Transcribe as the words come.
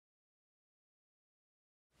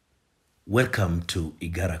Welcome to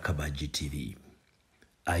Igara Kabaji TV.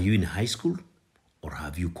 Are you in high school or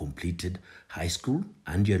have you completed high school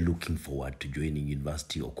and you're looking forward to joining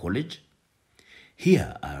university or college?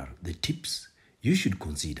 Here are the tips you should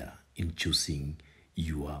consider in choosing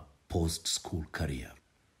your post-school career.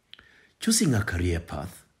 Choosing a career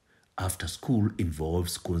path after school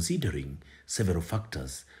involves considering several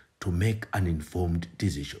factors to make an informed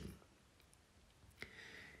decision.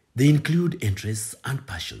 They include interests and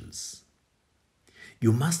passions.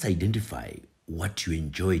 You must identify what you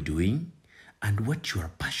enjoy doing and what you are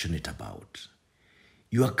passionate about.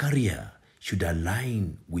 Your career should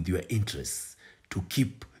align with your interests to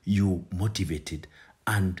keep you motivated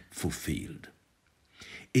and fulfilled.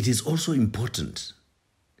 It is also important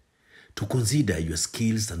to consider your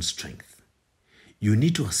skills and strengths. You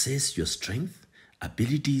need to assess your strengths,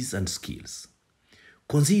 abilities, and skills.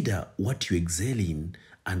 Consider what you excel in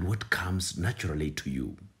and what comes naturally to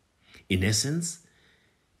you. In essence,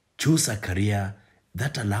 choose a career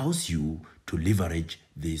that allows you to leverage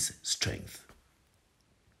this strength.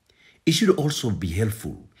 It should also be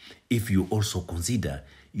helpful if you also consider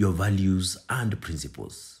your values and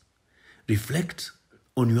principles. Reflect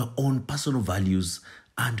on your own personal values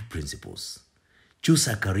and principles. Choose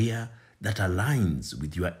a career that aligns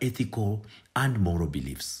with your ethical and moral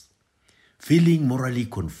beliefs. Feeling morally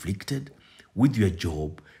conflicted with your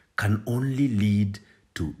job can only lead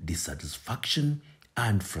to dissatisfaction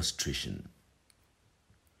and frustration.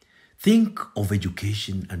 Think of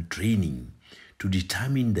education and training to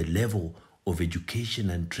determine the level of education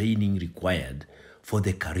and training required for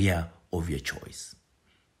the career of your choice.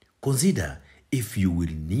 Consider if you will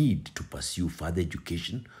need to pursue further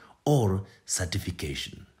education or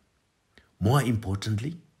certification. More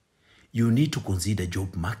importantly, you need to consider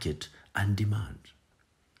job market and demand.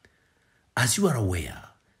 As you are aware,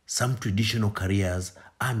 some traditional careers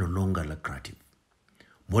are no longer lucrative.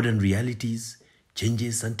 Modern realities,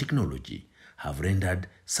 changes, and technology have rendered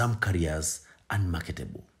some careers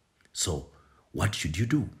unmarketable. So, what should you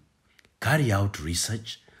do? Carry out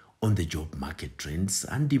research on the job market trends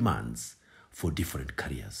and demands for different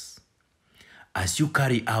careers. As you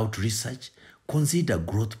carry out research, consider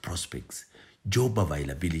growth prospects, job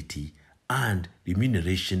availability, and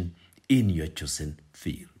remuneration in your chosen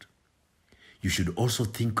field. You should also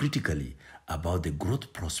think critically about the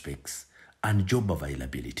growth prospects and job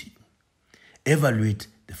availability. Evaluate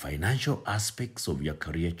the financial aspects of your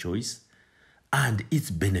career choice and its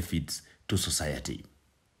benefits to society.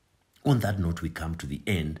 On that note, we come to the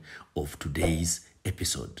end of today's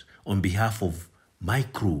episode. On behalf of my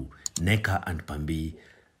crew, Neka and Pambi,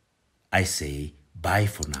 I say bye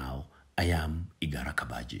for now. I am Igara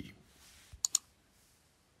Kabaji.